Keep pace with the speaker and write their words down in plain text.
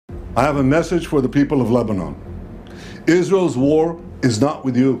I have a message for the people of Lebanon. Israel's war is not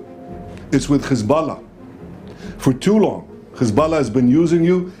with you. It's with Hezbollah. For too long, Hezbollah has been using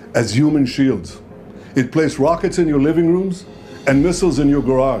you as human shields. It placed rockets in your living rooms and missiles in your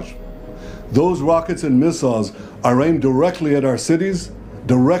garage. Those rockets and missiles are aimed directly at our cities,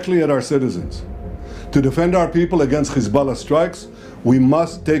 directly at our citizens. To defend our people against Hezbollah strikes, we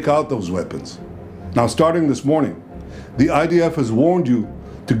must take out those weapons. Now, starting this morning, the IDF has warned you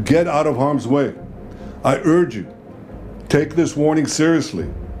to get out of harm's way. I urge you, take this warning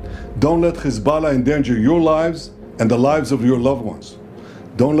seriously. Don't let Hezbollah endanger your lives and the lives of your loved ones.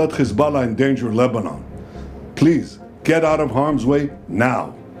 Don't let Hezbollah endanger Lebanon. Please, get out of harm's way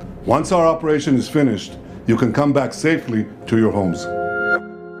now. Once our operation is finished, you can come back safely to your homes.